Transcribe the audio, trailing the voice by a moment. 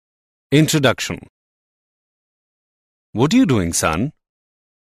Introduction. What are you doing, son?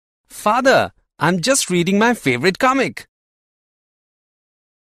 Father, I'm just reading my favorite comic.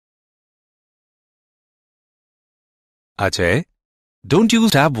 Ajay, don't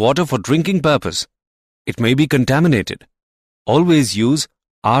use tap water for drinking purpose. It may be contaminated. Always use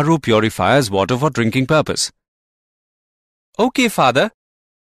RO purifier's water for drinking purpose. Okay, Father.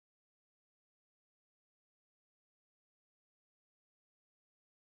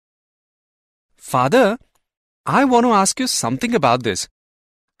 Father, I want to ask you something about this.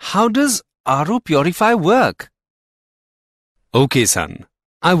 How does RO purifier work? Okay, son,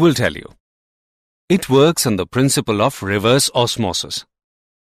 I will tell you. It works on the principle of reverse osmosis.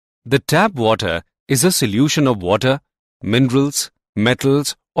 The tap water is a solution of water, minerals,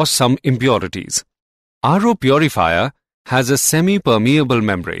 metals, or some impurities. RO purifier has a semi-permeable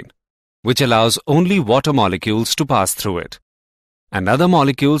membrane, which allows only water molecules to pass through it, and other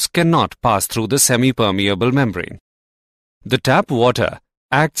molecules cannot pass through the semi-permeable membrane. The tap water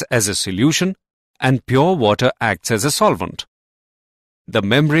acts as a solution and pure water acts as a solvent. The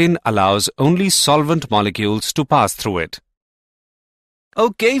membrane allows only solvent molecules to pass through it.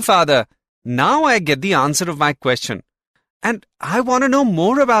 Okay, Father. Now I get the answer of my question. And I want to know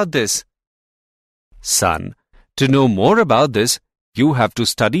more about this. Son, to know more about this, you have to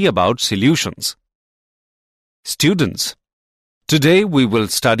study about solutions. Students, today we will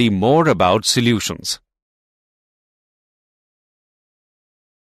study more about solutions.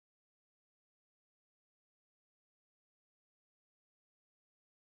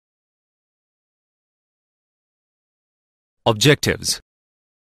 Objectives.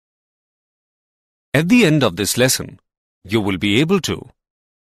 At the end of this lesson, you will be able to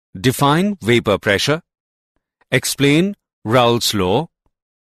define vapor pressure, explain Raoult's law,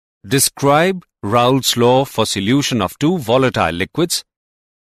 describe Raoult's law for solution of two volatile liquids,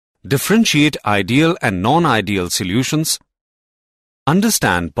 differentiate ideal and non-ideal solutions,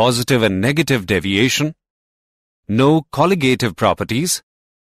 understand positive and negative deviation, know colligative properties,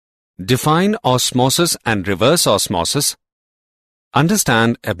 define osmosis and reverse osmosis,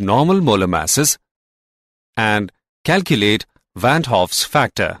 understand abnormal molar masses, and calculate Van Hoff's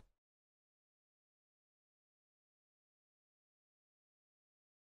factor.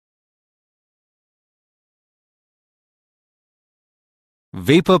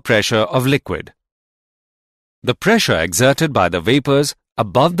 Vapor pressure of liquid. The pressure exerted by the vapors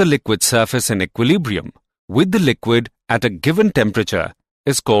above the liquid surface in equilibrium with the liquid at a given temperature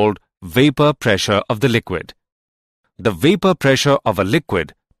is called vapor pressure of the liquid. The vapor pressure of a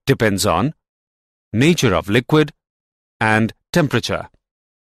liquid depends on nature of liquid and temperature.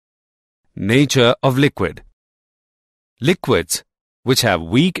 Nature of liquid. Liquids which have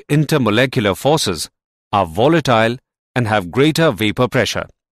weak intermolecular forces are volatile and have greater vapor pressure.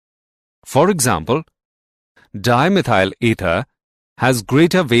 For example, dimethyl ether has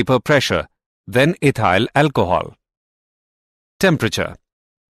greater vapor pressure than ethyl alcohol. Temperature.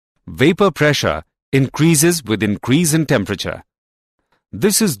 Vapor pressure increases with increase in temperature.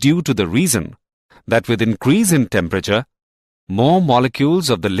 This is due to the reason that with increase in temperature, more molecules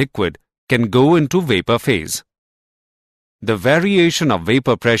of the liquid can go into vapor phase. The variation of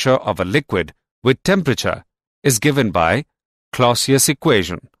vapor pressure of a liquid with temperature is given by Clausius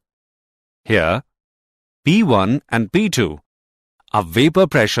equation. Here, P1 and P2 are vapor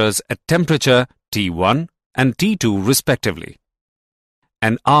pressures at temperature T1 and T2 respectively,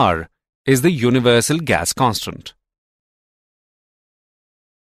 and R is the universal gas constant.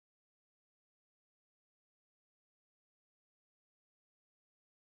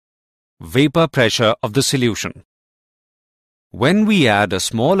 Vapor pressure of the solution. When we add a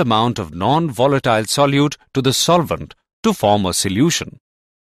small amount of non-volatile solute to the solvent to form a solution,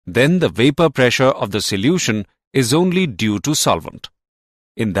 then the vapor pressure of the solution is only due to solvent.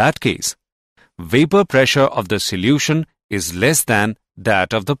 In that case, vapor pressure of the solution is less than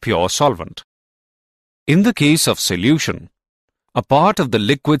that of the pure solvent. In the case of solution, a part of the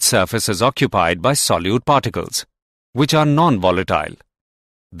liquid surface is occupied by solute particles, which are non-volatile.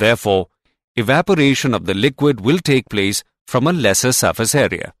 Therefore, evaporation of the liquid will take place from a lesser surface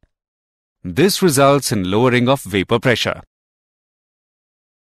area. This results in lowering of vapor pressure.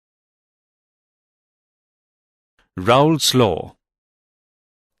 Raoult's law.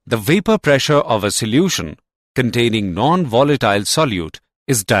 The vapor pressure of a solution containing non-volatile solute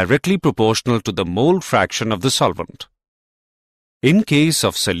is directly proportional to the mole fraction of the solvent. In case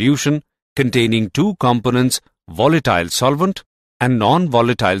of solution containing two components, volatile solvent and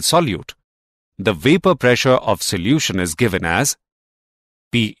non-volatile solute, the vapor pressure of solution is given as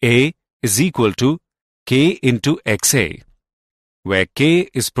Pa is equal to K into XA. where K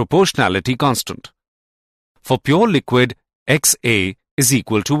is proportionality constant. For pure liquid, XA is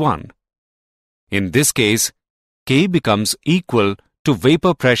equal to 1. In this case, K becomes equal to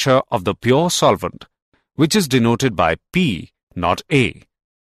vapor pressure of the pure solvent, which is denoted by P, not A.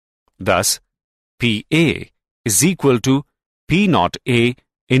 Thus, PA is equal to P naught A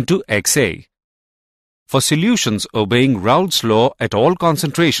into XA. For solutions obeying Raoult's law at all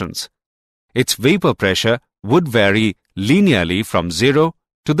concentrations, its vapor pressure would vary linearly from 0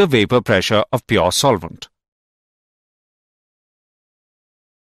 to the vapor pressure of pure solvent.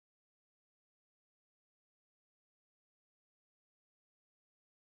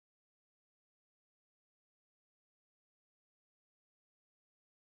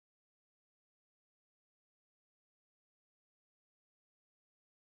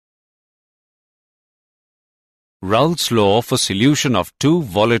 Raoult's law for solution of two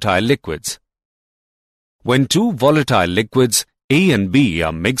volatile liquids. When two volatile liquids A and B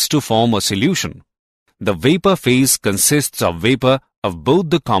are mixed to form a solution, the vapor phase consists of vapor of both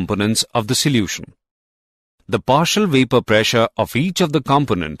the components of the solution. The partial vapor pressure of each of the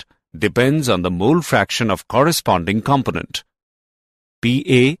component depends on the mole fraction of corresponding component.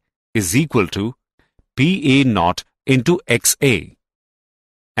 PA is equal to PA naught into XA,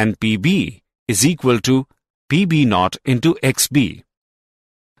 and PB is equal to PB naught into XB.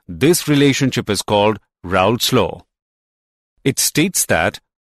 This relationship is called Raoult's law. It states that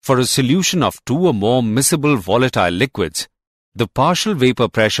for a solution of two or more miscible volatile liquids, the partial vapor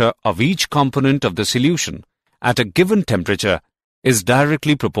pressure of each component of the solution at a given temperature is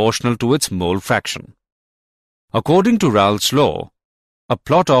directly proportional to its mole fraction. According to Raoult's law, a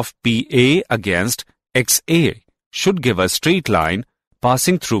plot of PA against XA should give a straight line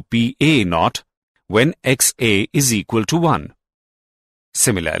passing through PA naught when XA is equal to 1.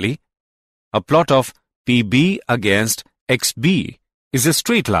 Similarly, a plot of PB against XB is a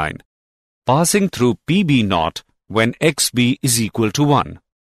straight line passing through PB naught when XB is equal to 1.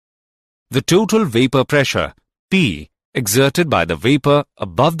 The total vapor pressure P exerted by the vapor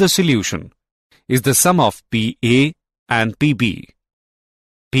above the solution is the sum of PA and PB.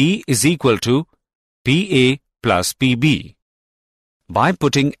 P is equal to PA plus PB. By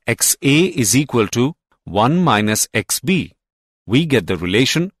putting XA is equal to 1 minus XB, we get the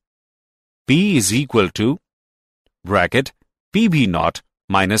relation P is equal to bracket PB naught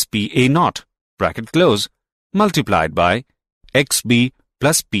minus PA naught bracket close multiplied by XB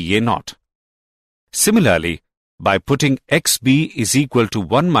plus PA naught. Similarly, by putting XB is equal to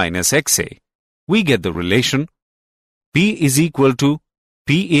 1 minus XA, we get the relation P is equal to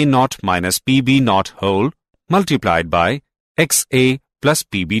PA naught minus PB naught whole multiplied by XA plus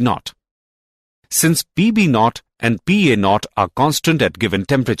PB naught. Since PB naught and PA naught are constant at given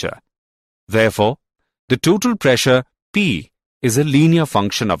temperature, therefore, the total pressure P is a linear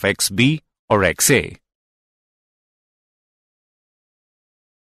function of XB or XA.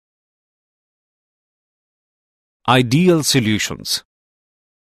 Ideal solutions.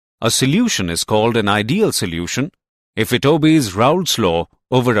 A solution is called an ideal solution if it obeys Raoult's law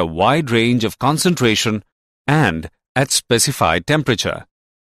over a wide range of concentration and at specified temperature.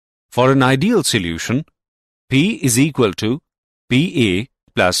 For an ideal solution, P is equal to PA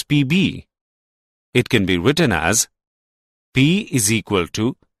plus PB. It can be written as P is equal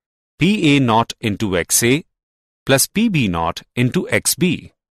to PA naught into XA plus PB naught into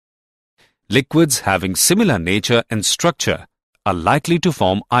XB. Liquids having similar nature and structure are likely to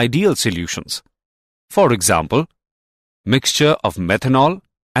form ideal solutions. For example, mixture of methanol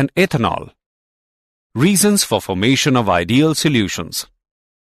and ethanol. Reasons for formation of ideal solutions.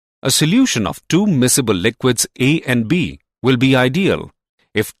 A solution of two miscible liquids A and B will be ideal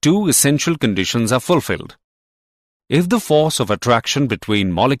if two essential conditions are fulfilled. If the force of attraction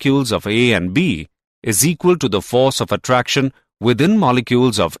between molecules of A and B is equal to the force of attraction within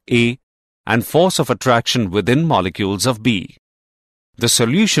molecules of A and force of attraction within molecules of B. The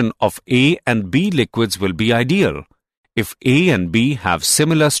solution of A and B liquids will be ideal if A and B have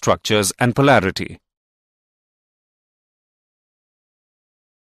similar structures and polarity.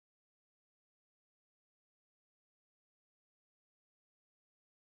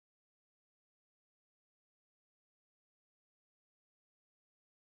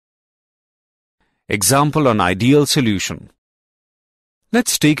 Example on ideal solution.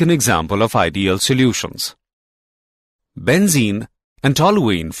 Let's take an example of ideal solutions. Benzene and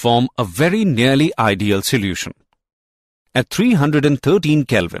toluene form a very nearly ideal solution. At 313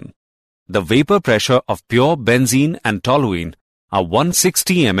 Kelvin, the vapor pressure of pure benzene and toluene are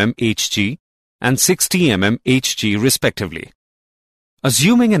 160 mm Hg and 60 mm Hg respectively.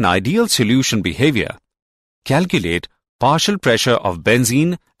 Assuming an ideal solution behavior, calculate partial pressure of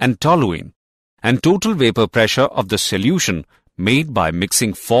benzene and toluene and total vapor pressure of the solution made by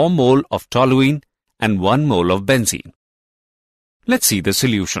mixing 4 mole of toluene and 1 mole of benzene. Let's see the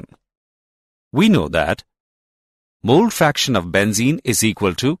solution. We know that mole fraction of benzene is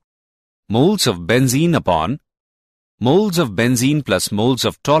equal to moles of benzene upon moles of benzene plus moles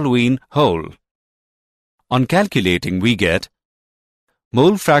of toluene whole. On calculating, we get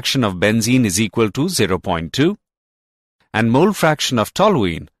mole fraction of benzene is equal to 0.2 and mole fraction of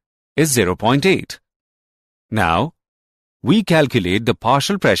toluene is 0.8. Now, we calculate the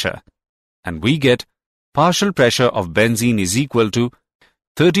partial pressure and we get partial pressure of benzene is equal to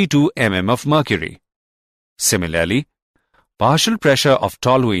 32 mm of mercury. Similarly, partial pressure of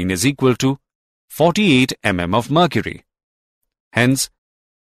toluene is equal to 48 mm of mercury. Hence,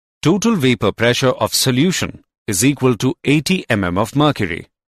 total vapor pressure of solution is equal to 80 mm of mercury.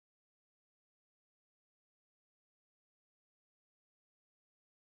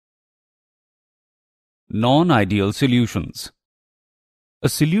 Non-ideal solutions. A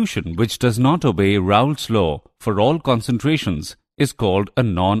solution which does not obey Raoult's law for all concentrations is called a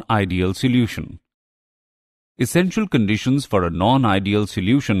non-ideal solution. Essential conditions for a non-ideal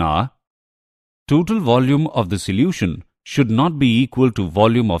solution are: total volume of the solution should not be equal to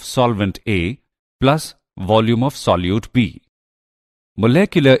volume of solvent A plus volume of solute B.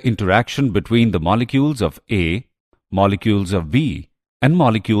 Molecular interaction between the molecules of A, molecules of B, and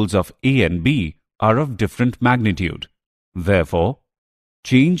molecules of A and B are of different magnitude. Therefore,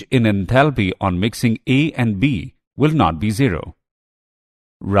 change in enthalpy on mixing A and B will not be zero.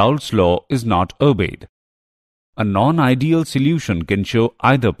 Raoult's law is not obeyed. A non-ideal solution can show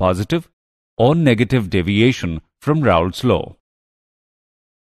either positive or negative deviation from Raoult's law.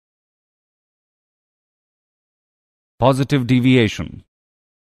 Positive deviation.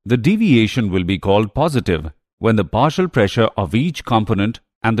 The deviation will be called positive when the partial pressure of each component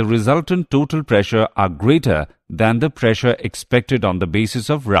and the resultant total pressure are greater than the pressure expected on the basis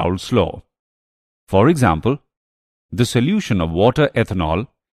of Raoult's law. For example, the solution of water ethanol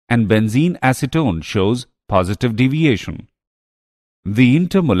and benzene acetone shows positive deviation. The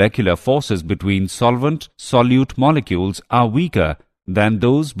intermolecular forces between solvent-solute molecules are weaker than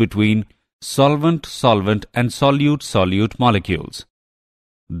those between solvent-solvent and solute-solute molecules.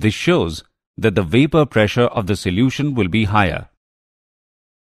 This shows that the vapor pressure of the solution will be higher.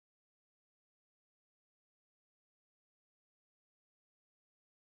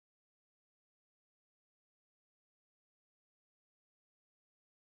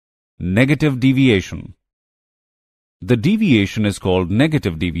 Negative deviation. The deviation is called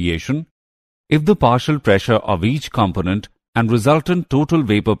negative deviation if the partial pressure of each component and resultant total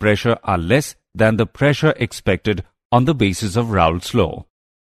vapor pressure are less than the pressure expected on the basis of Raoult's law.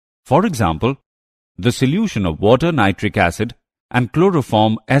 For example, the solution of water nitric acid and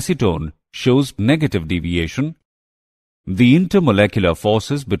chloroform acetone shows negative deviation. The intermolecular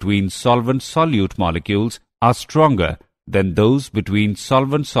forces between solvent-solute molecules are stronger than those between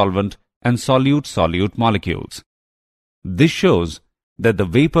solvent-solvent and solute-solute molecules. This shows that the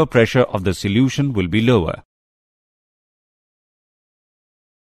vapor pressure of the solution will be lower.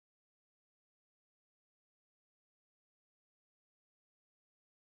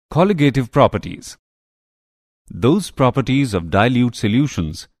 Colligative properties. Those properties of dilute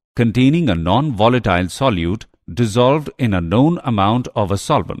solutions containing a non-volatile solute dissolved in a known amount of a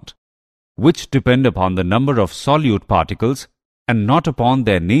solvent, which depend upon the number of solute particles and not upon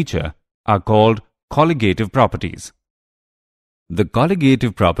their nature, are called colligative properties. The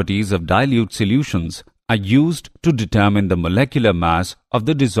colligative properties of dilute solutions are used to determine the molecular mass of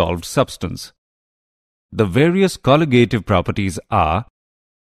the dissolved substance. The various colligative properties are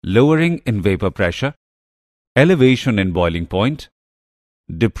lowering in vapor pressure, elevation in boiling point,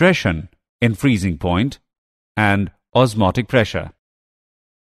 depression in freezing point, and osmotic pressure.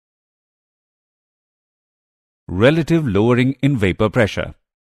 Relative lowering in vapor pressure.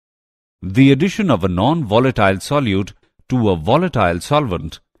 The addition of a non-volatile solute to a volatile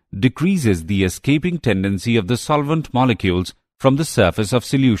solvent decreases the escaping tendency of the solvent molecules from the surface of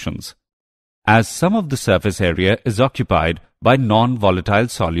solutions, as some of the surface area is occupied by non-volatile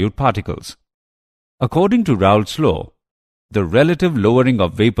solute particles. According to Raoult's law, the relative lowering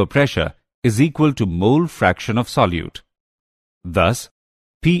of vapor pressure is equal to mole fraction of solute. Thus,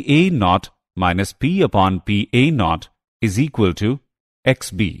 Pa naught minus P upon Pa naught is equal to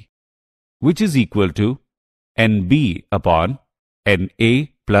Xb, which is equal to Nb upon Na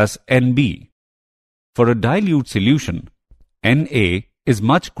plus Nb. For a dilute solution, Na is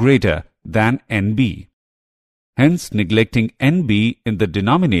much greater than Nb. Hence, neglecting Nb in the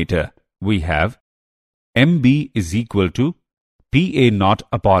denominator, we have MB is equal to PA naught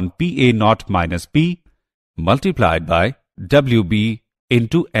upon PA naught minus P multiplied by WB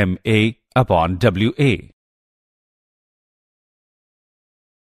into MA upon WA.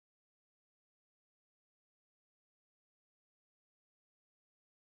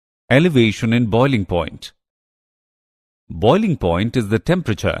 Elevation in boiling point. Boiling point is the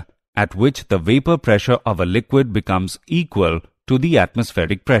temperature at which the vapor pressure of a liquid becomes equal to the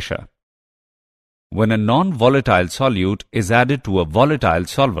atmospheric pressure. When a non-volatile solute is added to a volatile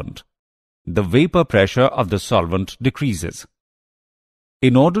solvent, the vapor pressure of the solvent decreases.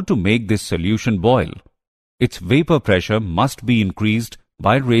 In order to make this solution boil, its vapor pressure must be increased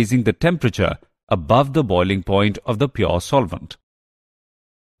by raising the temperature above the boiling point of the pure solvent.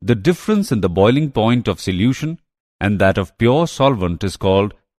 The difference in the boiling point of solution and that of pure solvent is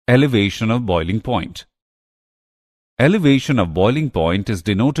called elevation of boiling point. Elevation of boiling point is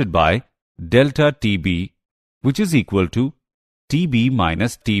denoted by delta Tb, which is equal to Tb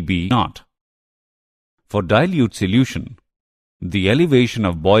minus Tb naught. For dilute solution, the elevation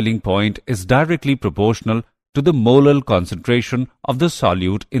of boiling point is directly proportional to the molar concentration of the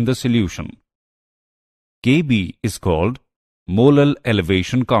solute in the solution. Kb is called molar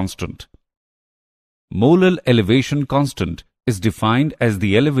elevation constant. Molar elevation constant is defined as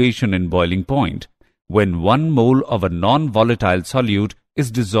the elevation in boiling point when 1 mole of a non-volatile solute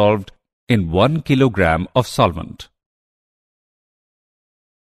is dissolved in 1 kilogram of solvent.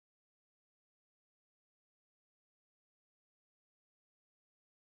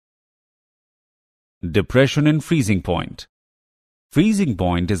 Depression in freezing point. Freezing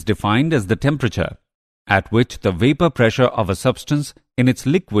point is defined as the temperature at which the vapor pressure of a substance in its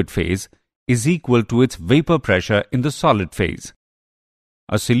liquid phase is equal to its vapor pressure in the solid phase.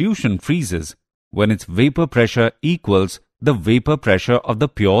 A solution freezes when its vapor pressure equals the vapor pressure of the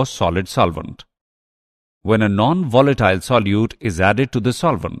pure solid solvent. When a non-volatile solute is added to the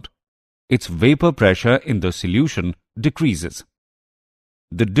solvent, its vapor pressure in the solution decreases.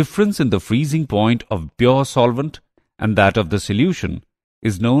 The difference in the freezing point of pure solvent and that of the solution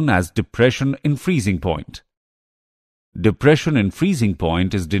is known as depression in freezing point. Depression in freezing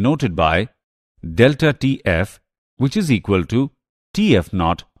point is denoted by delta Tf, which is equal to Tf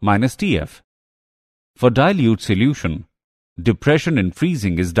naught minus Tf. For dilute solution, depression in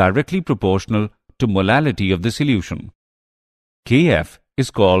freezing is directly proportional to molality of the solution. Kf is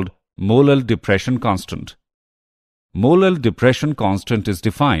called molar depression constant. Molar depression constant is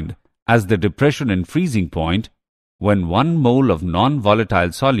defined as the depression in freezing point when 1 mole of non-volatile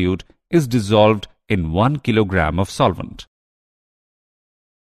solute is dissolved in 1 kilogram of solvent.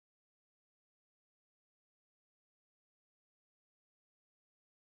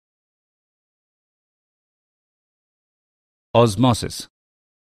 Osmosis.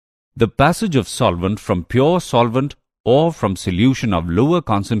 The passage of solvent from pure solvent or from solution of lower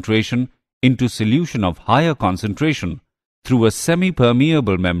concentration into solution of higher concentration through a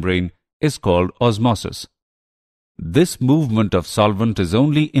semi-permeable membrane is called osmosis. This movement of solvent is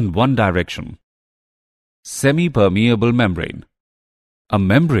only in one direction. Semi-permeable membrane. A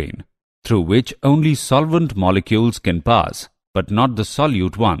membrane through which only solvent molecules can pass, but not the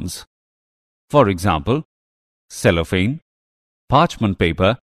solute ones. For example, cellophane, parchment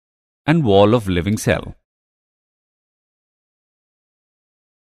paper, and wall of living cell.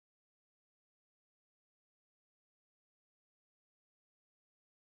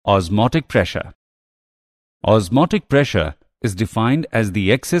 Osmotic pressure. Osmotic pressure is defined as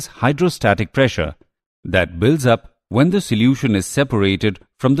the excess hydrostatic pressure that builds up when the solution is separated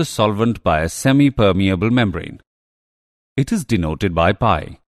from the solvent by a semi-permeable membrane. It is denoted by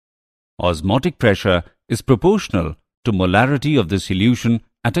pi. Osmotic pressure is proportional to molarity of the solution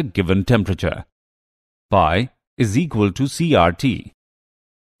at a given temperature. Pi is equal to CRT.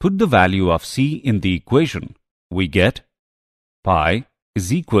 Put the value of C in the equation. We get pi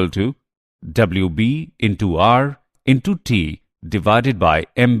is equal to WB into R into T divided by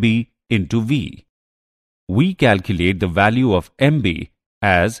MB into V. We calculate the value of MB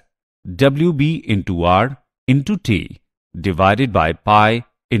as WB into R into T divided by pi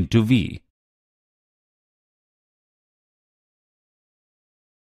into V.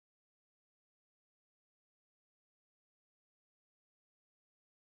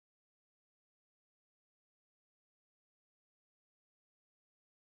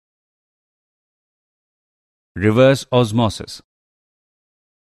 Reverse osmosis.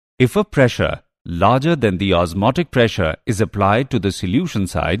 If a pressure larger than the osmotic pressure is applied to the solution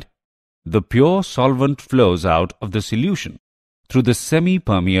side, the pure solvent flows out of the solution through the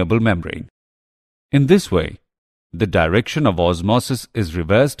semi-permeable membrane. In this way, the direction of osmosis is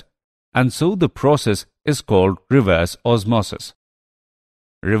reversed, and so the process is called reverse osmosis.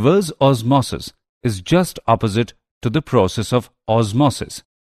 Reverse osmosis is just opposite to the process of osmosis,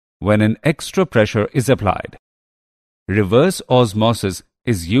 when an extra pressure is applied. Reverse osmosis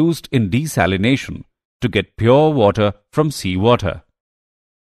is used in desalination to get pure water from seawater.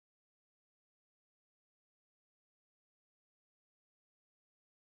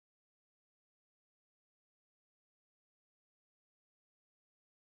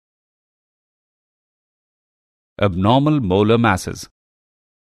 Abnormal molar masses.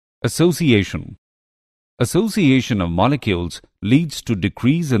 Association. Association of molecules leads to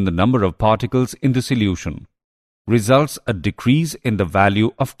decrease in the number of particles in the solution, results a decrease in the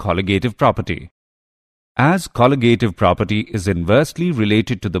value of colligative property. As colligative property is inversely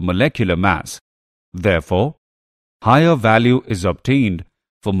related to the molecular mass, therefore, higher value is obtained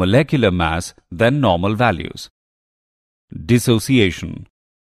for molecular mass than normal values. Dissociation.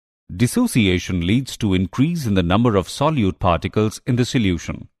 Dissociation leads to increase in the number of solute particles in the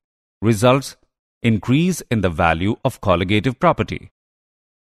solution, results increase in the value of colligative property.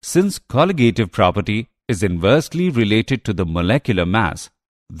 Since colligative property is inversely related to the molecular mass,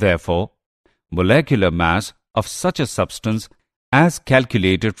 therefore, molecular mass of such a substance as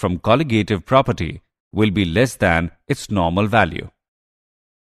calculated from colligative property will be less than its normal value.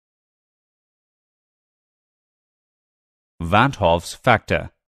 Van 't Hoff's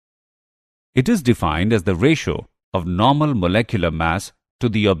factor. It is defined as the ratio of normal molecular mass to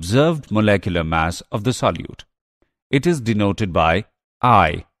the observed molecular mass of the solute. It is denoted by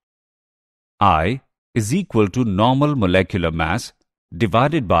I. I is equal to normal molecular mass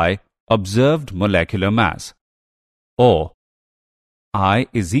divided by observed molecular mass, or I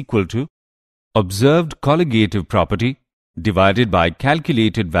is equal to observed colligative property divided by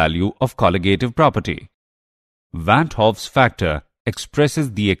calculated value of colligative property. Van 't Hoff's factor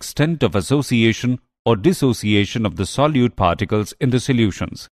expresses the extent of association or dissociation of the solute particles in the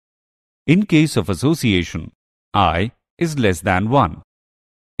solutions. In case of association, I is less than 1.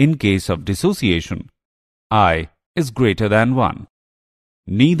 In case of dissociation, I is greater than 1.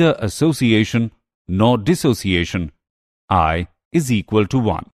 Neither association nor dissociation, I is equal to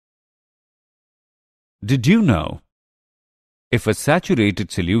 1. Did you know? If a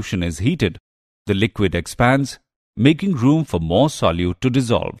saturated solution is heated, the liquid expands, making room for more solute to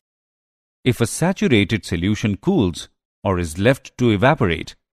dissolve. If a saturated solution cools or is left to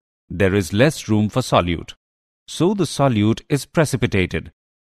evaporate, there is less room for solute, so the solute is precipitated.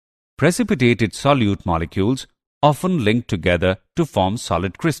 Precipitated solute molecules often link together to form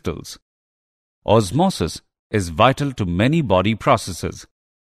solid crystals. Osmosis is vital to many body processes,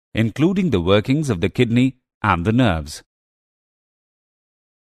 including the workings of the kidney and the nerves.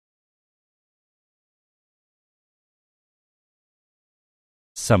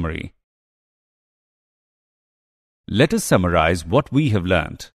 Summary. Let us summarize what we have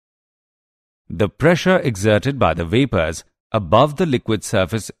learnt. The pressure exerted by the vapors above the liquid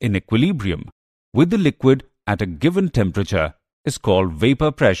surface in equilibrium with the liquid at a given temperature is called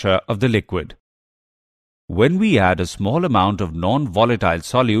vapor pressure of the liquid. When we add a small amount of non-volatile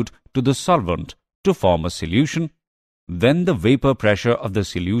solute to the solvent to form a solution, then the vapor pressure of the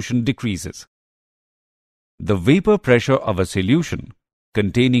solution decreases. The vapor pressure of a solution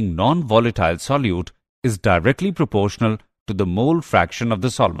containing non-volatile solute is directly proportional to the mole fraction of the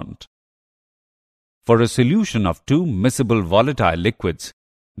solvent. For a solution of two miscible volatile liquids,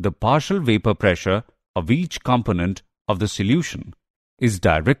 the partial vapor pressure of each component of the solution is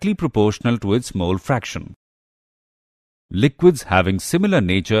directly proportional to its mole fraction. Liquids having similar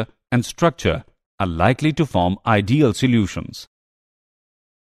nature and structure are likely to form ideal solutions.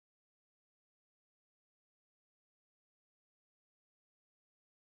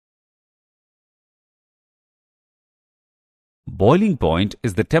 Boiling point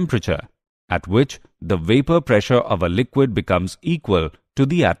is the temperature at which the vapor pressure of a liquid becomes equal to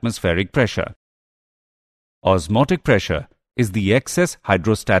the atmospheric pressure. Osmotic pressure is the excess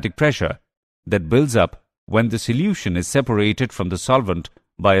hydrostatic pressure that builds up when the solution is separated from the solvent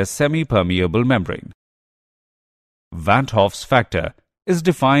by a semi-permeable membrane. Van 't Hoff's factor is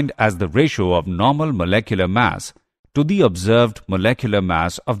defined as the ratio of normal molecular mass to the observed molecular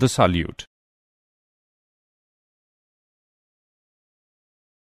mass of the solute.